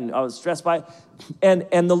debt, and I was stressed by it.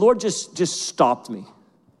 And the Lord just stopped me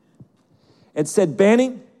and said,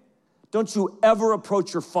 Banning, don't you ever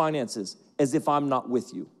approach your finances as if I'm not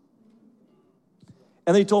with you.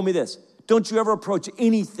 And then he told me this: don't you ever approach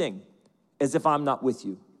anything as if I'm not with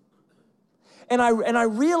you. And I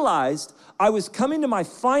realized I was coming to my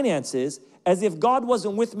finances as if God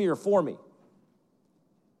wasn't with me or for me.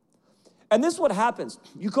 And this is what happens.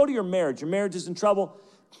 You go to your marriage is in trouble,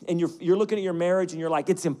 and you're looking at your marriage and you're like,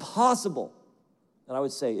 it's impossible. And I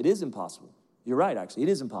would say, it is impossible. You're right, actually, it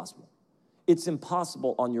is impossible. It's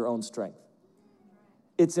impossible on your own strength.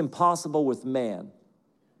 It's impossible with man.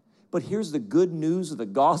 But here's the good news of the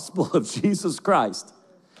gospel of Jesus Christ.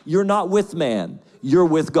 You're not with man, you're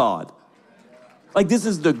with God. Like, this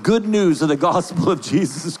is the good news of the gospel of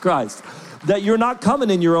Jesus Christ, that you're not coming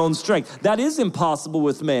in your own strength. That is impossible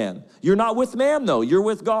with man. You're not with man, though. You're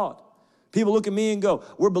with God. People look at me and go,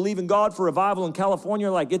 we're believing God for revival in California.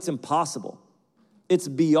 Like, it's impossible. It's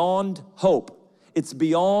beyond hope. It's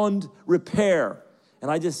beyond repair. And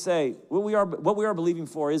I just say, what we are believing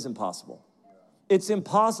for is impossible. It's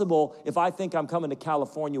impossible if I think I'm coming to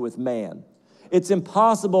California with man. It's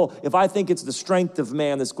impossible if I think it's the strength of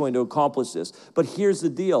man that's going to accomplish this. But here's the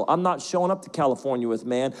deal. I'm not showing up to California with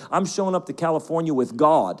man. I'm showing up to California with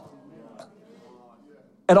God.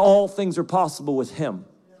 And all things are possible with him.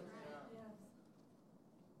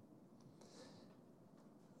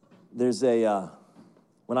 There's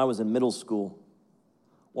when I was in middle school,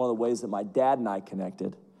 one of the ways that my dad and I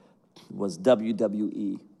connected was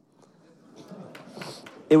WWE.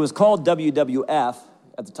 It was called WWF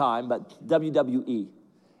at the time, but WWE.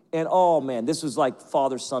 And oh man, this was like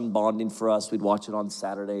father-son bonding for us. We'd watch it on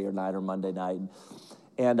Saturday or night or Monday night.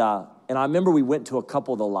 And I remember we went to a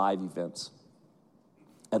couple of the live events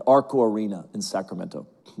at Arco Arena in Sacramento.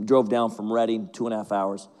 We drove down from Redding, 2.5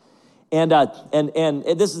 hours. And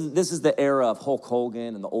this is the era of Hulk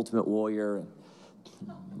Hogan and the Ultimate Warrior and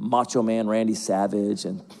Macho Man Randy Savage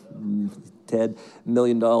and $1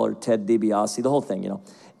 million Ted DiBiase, the whole thing, you know.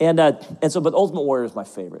 And so, but Ultimate Warrior is my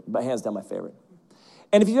favorite, but hands down my favorite.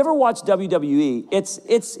 And if you ever watched WWE,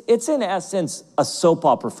 it's in essence a soap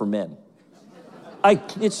opera for men.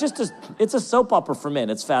 It's a soap opera for men.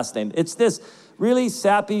 It's fascinating. It's this really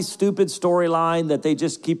sappy, stupid storyline that they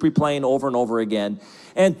just keep replaying over and over again.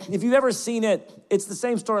 And if you've ever seen it, it's the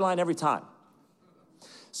same storyline every time.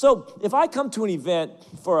 So if I come to an event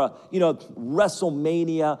for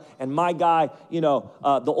WrestleMania and my guy, the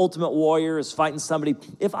Ultimate Warrior is fighting somebody,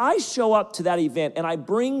 if I show up to that event and I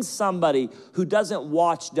bring somebody who doesn't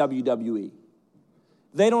watch WWE,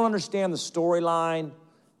 they don't understand the storyline,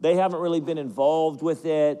 they haven't really been involved with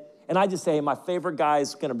it, and I just say, hey, my favorite guy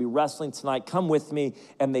is going to be wrestling tonight, come with me,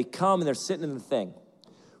 and they come and they're sitting in the thing.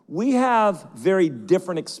 We have very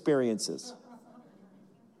different experiences.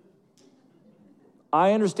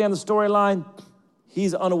 I understand the storyline.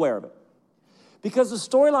 He's unaware of it. Because the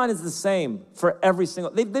storyline is the same for every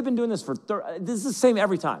single... They've been doing this this is the same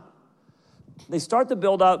every time. They start the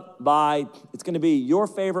build-up by, it's going to be your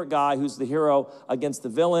favorite guy who's the hero against the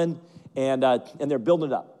villain, and they're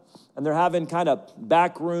building it up. And they're having kind of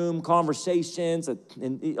backroom conversations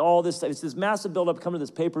and all this stuff. It's this massive build-up coming to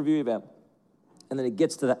this pay-per-view event. And then it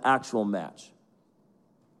gets to the actual match.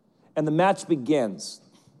 And the match begins.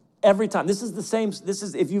 Every time. This is the same.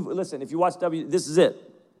 If you watch this is it.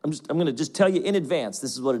 I'm going to just tell you in advance,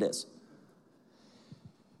 this is what it is.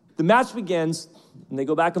 The match begins, and they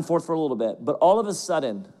go back and forth for a little bit, but all of a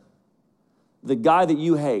sudden, the guy that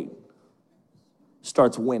you hate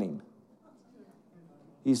starts winning.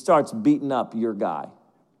 He starts beating up your guy,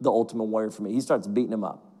 the Ultimate Warrior for me. He starts beating him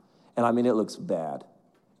up. And I mean, it looks bad.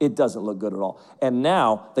 It doesn't look good at all. And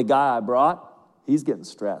now, the guy I brought, he's getting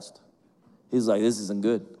stressed. He's like, this isn't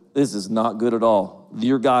good. This is not good at all.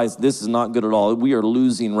 Your guys, this is not good at all. We are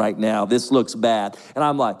losing right now. This looks bad. And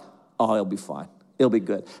I'm like, oh, it'll be fine. It'll be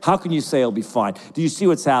good. How can you say it'll be fine? Do you see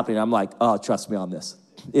what's happening? I'm like, oh, trust me on this.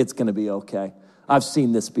 It's going to be okay. I've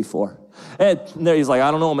seen this before. And there he's like,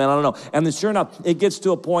 I don't know, man, I don't know. And then sure enough, it gets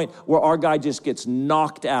to a point where our guy just gets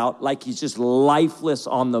knocked out like he's just lifeless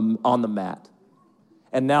on the mat.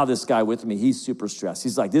 And now this guy with me, he's super stressed.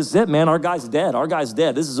 He's like, this is it, man. Our guy's dead. Our guy's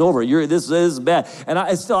dead. This is over. This is bad. And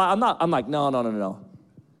I'm like, no.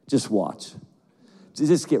 Just watch.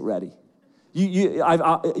 Just get ready. You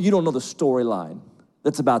don't know the storyline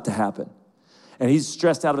that's about to happen. And he's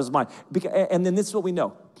stressed out of his mind. And then this is what we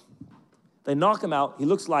know. They knock him out. He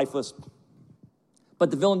looks lifeless.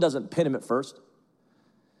 But the villain doesn't pin him at first.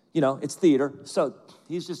 It's theater. So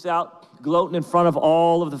he's just out gloating in front of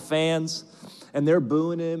all of the fans. And they're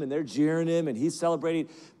booing him, and they're jeering him, and he's celebrating.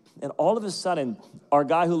 And all of a sudden, our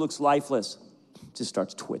guy who looks lifeless just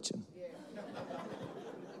starts twitching.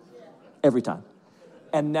 Every time.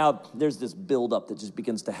 And now there's this buildup that just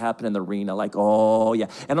begins to happen in the arena, like, oh, yeah.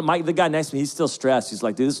 And the guy next to me, he's still stressed. He's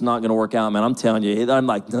like, dude, this is not going to work out, man. I'm telling you. I'm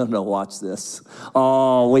like, no, watch this.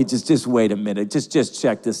 Oh, wait, just wait a minute. Just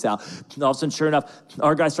check this out. And all of a sudden, sure enough,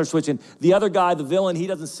 our guy starts switching. The other guy, the villain, he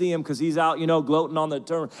doesn't see him because he's out, gloating on the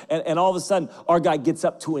turn. And all of a sudden, our guy gets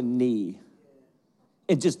up to a knee.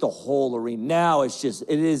 And just the whole arena. Now it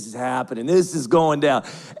is happening. This is going down.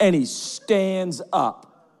 And he stands up.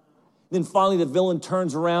 Then finally the villain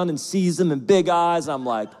turns around and sees him in big eyes. I'm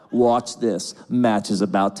like, watch this. Match is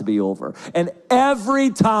about to be over. And every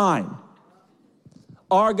time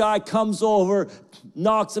our guy comes over,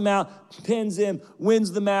 knocks him out, pins him,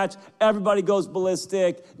 wins the match, everybody goes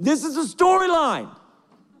ballistic. This is a storyline.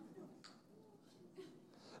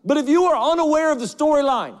 But if you are unaware of the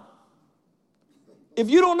storyline, If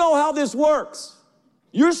you don't know how this works,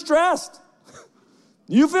 you're stressed.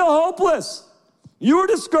 You feel hopeless. You are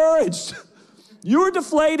discouraged. You are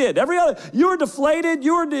deflated. You are deflated.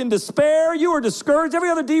 You are in despair. You are discouraged. Every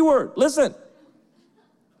other D word. Listen.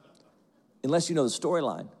 Unless you know the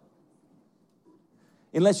storyline.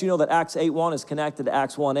 Unless you know that Acts 8:1 is connected to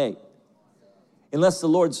Acts 1:8. Unless the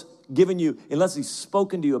Lord's given you, unless he's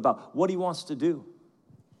spoken to you about what he wants to do.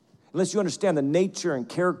 Unless you understand the nature and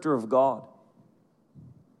character of God.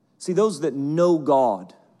 See, those that know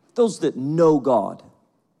God,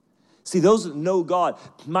 see, those that know God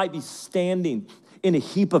might be standing in a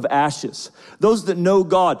heap of ashes. Those that know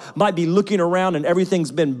God might be looking around and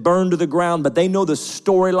everything's been burned to the ground, but they know the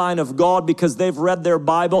storyline of God because they've read their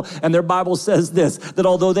Bible, and their Bible says this, that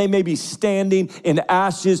although they may be standing in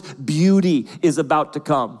ashes, beauty is about to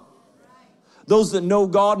come. Those that know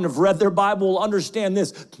God and have read their Bible will understand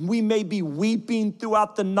this. We may be weeping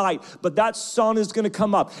throughout the night, but that sun is going to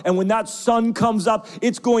come up. And when that sun comes up,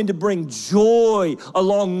 it's going to bring joy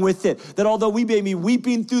along with it. That although we may be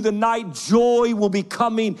weeping through the night, joy will be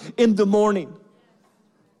coming in the morning.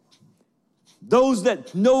 Those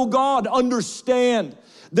that know God understand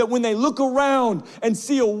that when they look around and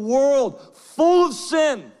see a world full of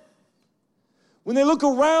sin, when they look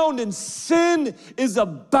around and sin is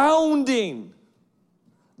abounding,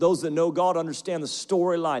 those that know God understand the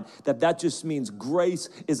storyline, that just means grace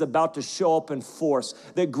is about to show up in force,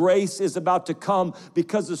 that grace is about to come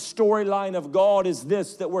because the storyline of God is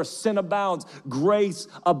this, that where sin abounds, grace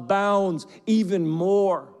abounds even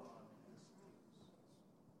more.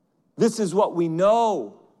 This is what we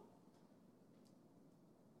know.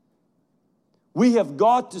 We have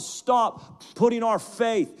got to stop putting our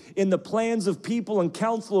faith in the plans of people and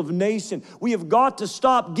counsel of nation. We have got to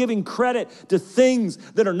stop giving credit to things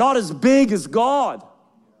that are not as big as God.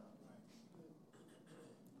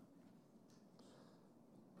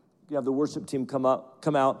 You have the worship team come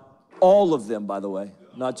out. All of them, by the way,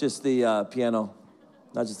 not just the piano,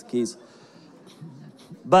 not just the keys.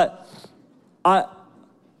 But I've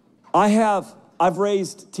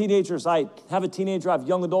raised teenagers. I have a teenager. I have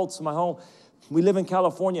young adults in my home. We live in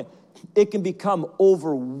California. It can become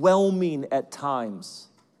overwhelming at times.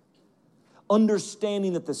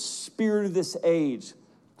 Understanding that the spirit of this age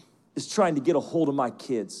is trying to get a hold of my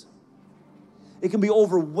kids. It can be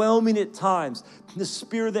overwhelming at times. The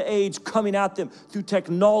spirit of the age coming at them through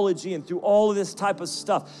technology and through all of this type of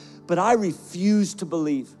stuff. But I refuse to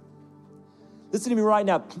believe. Listen to me right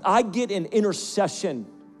now. I get in intercession.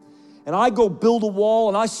 And I go build a wall,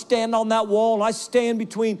 and I stand on that wall, and I stand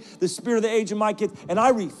between the spirit of the age and my kids, and I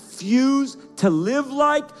refuse to live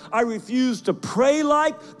like, I refuse to pray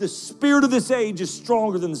like the spirit of this age is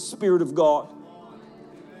stronger than the spirit of God.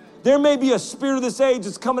 There may be a spirit of this age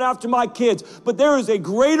that's coming after my kids, but there is a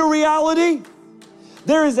greater reality.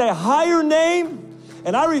 There is a higher name,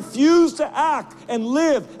 and I refuse to act and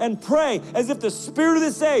live and pray as if the spirit of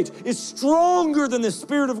this age is stronger than the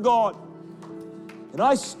spirit of God. And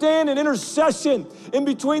I stand in intercession in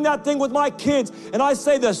between that thing with my kids, and I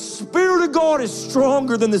say the Spirit of God is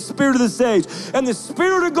stronger than the spirit of this age. And the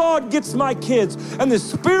Spirit of God gets my kids, and the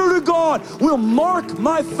Spirit of God will mark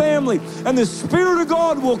my family, and the Spirit of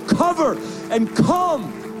God will cover and come.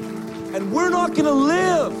 And we're not going to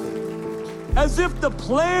live as if the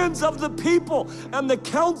plans of the people and the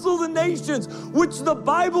counsel of the nations, which the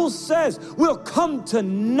Bible says will come to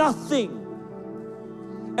nothing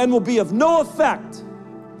and will be of no effect.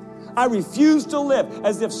 I refuse to live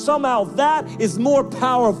as if somehow that is more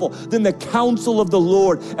powerful than the counsel of the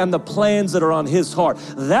Lord and the plans that are on his heart.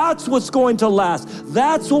 That's what's going to last.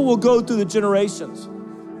 That's what will go through the generations.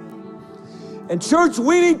 And church,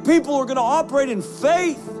 we need people who are going to operate in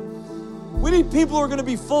faith. We need people who are going to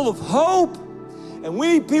be full of hope. And we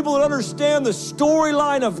need people that understand the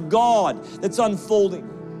storyline of God that's unfolding.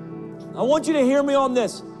 I want you to hear me on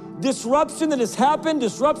this. Disruption that has happened,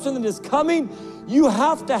 disruption that is coming, you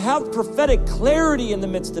have to have prophetic clarity in the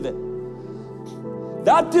midst of it.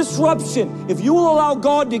 That disruption, if you will allow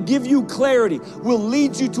God to give you clarity, will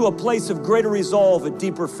lead you to a place of greater resolve and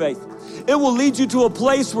deeper faith. It will lead you to a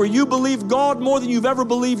place where you believe God more than you've ever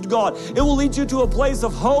believed God. It will lead you to a place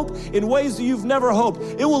of hope in ways that you've never hoped.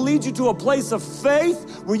 It will lead you to a place of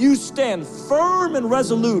faith where you stand firm and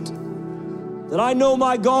resolute. That I know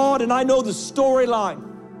my God and I know the storyline.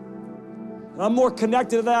 And I'm more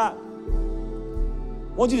connected to that.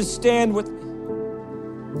 I want you to stand with me.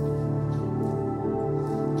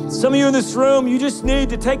 Some of you in this room, you just need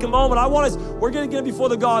to take a moment. We're going to get before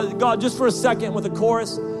the God just for a second with a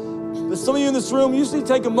chorus. But some of you in this room, you just need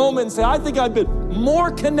to take a moment and say, I think I've been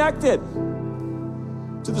more connected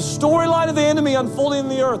to the storyline of the enemy unfolding in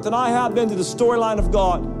the earth than I have been to the storyline of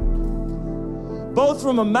God. Both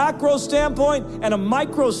from a macro standpoint and a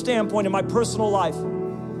micro standpoint in my personal life.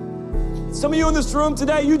 Some of you in this room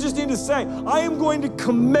today, you just need to say, I am going to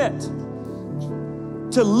commit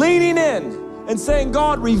to leaning in and saying,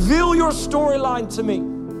 God, reveal your storyline to me.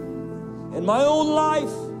 In my own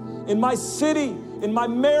life, in my city, in my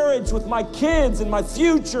marriage, with my kids, in my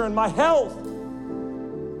future, in my health.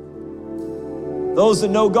 Those that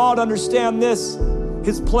know God understand this.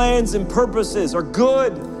 His plans and purposes are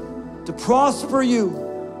good, to prosper you.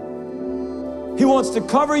 He wants to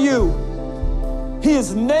cover you. He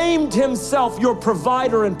has named himself your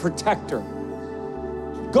provider and protector.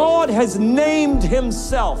 God has named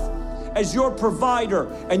himself as your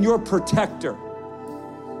provider and your protector.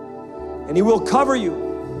 And he will cover you.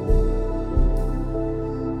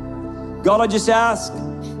 God, I just ask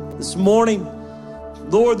this morning,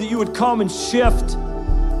 Lord, that you would come and shift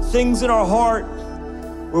things in our heart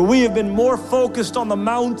where we have been more focused on the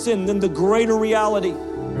mountain than the greater reality.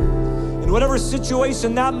 In whatever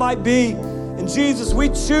situation that might be, and Jesus, we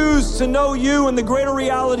choose to know you in the greater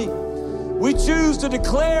reality. We choose to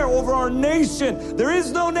declare over our nation, there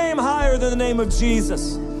is no name higher than the name of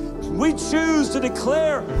Jesus. We choose to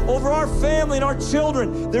declare over our family and our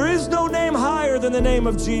children, there is no name higher than the name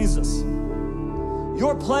of Jesus.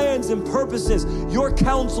 Your plans and purposes, your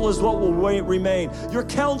counsel is what will remain. Your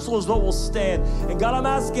counsel is what will stand. And God, I'm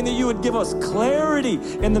asking that you would give us clarity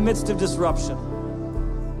in the midst of disruption.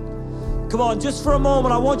 Come on, just for a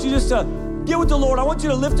moment, I want you just to get with the Lord. I want you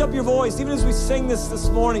to lift up your voice, even as we sing this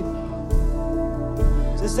morning.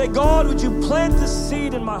 Just say, God, would you plant this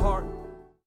seed in my heart?